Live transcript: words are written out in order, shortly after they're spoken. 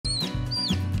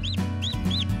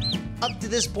Up to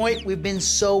this point, we've been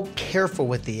so careful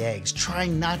with the eggs,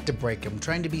 trying not to break them,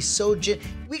 trying to be so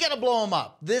we gotta blow them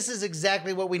up. This is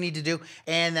exactly what we need to do,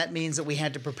 and that means that we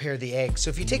had to prepare the eggs.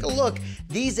 So if you take a look,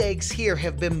 these eggs here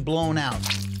have been blown out.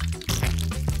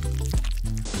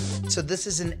 So this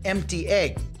is an empty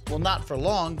egg. Well, not for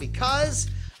long, because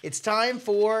it's time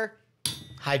for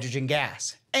hydrogen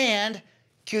gas. And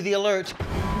cue the alert,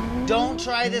 don't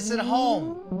try this at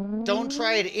home. Don't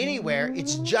try it anywhere.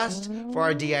 It's just for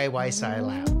our DIY Sci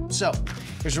Lab. So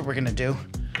here's what we're gonna do.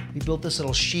 We built this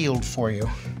little shield for you.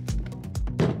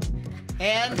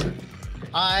 And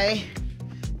I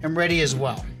am ready as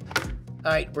well.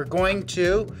 All right, we're going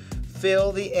to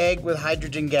fill the egg with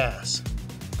hydrogen gas.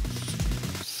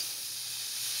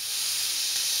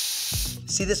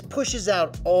 See, this pushes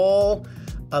out all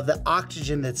of the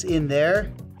oxygen that's in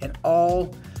there and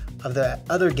all of the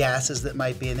other gases that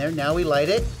might be in there. Now we light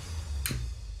it.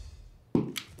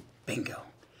 Bingo.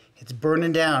 It's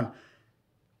burning down.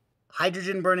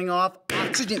 Hydrogen burning off,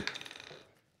 oxygen.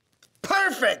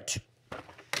 Perfect!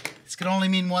 This can only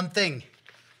mean one thing.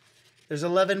 There's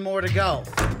 11 more to go.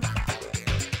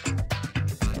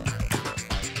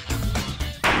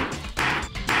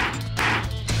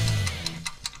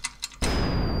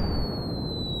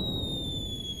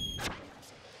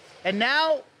 And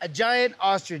now, a giant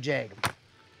ostrich egg.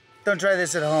 Don't try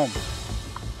this at home.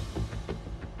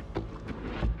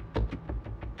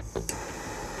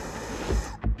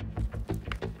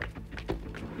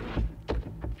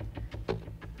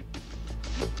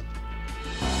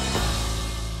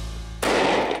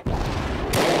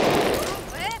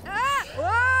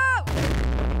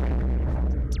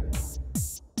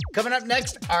 Coming up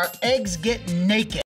next, our eggs get naked.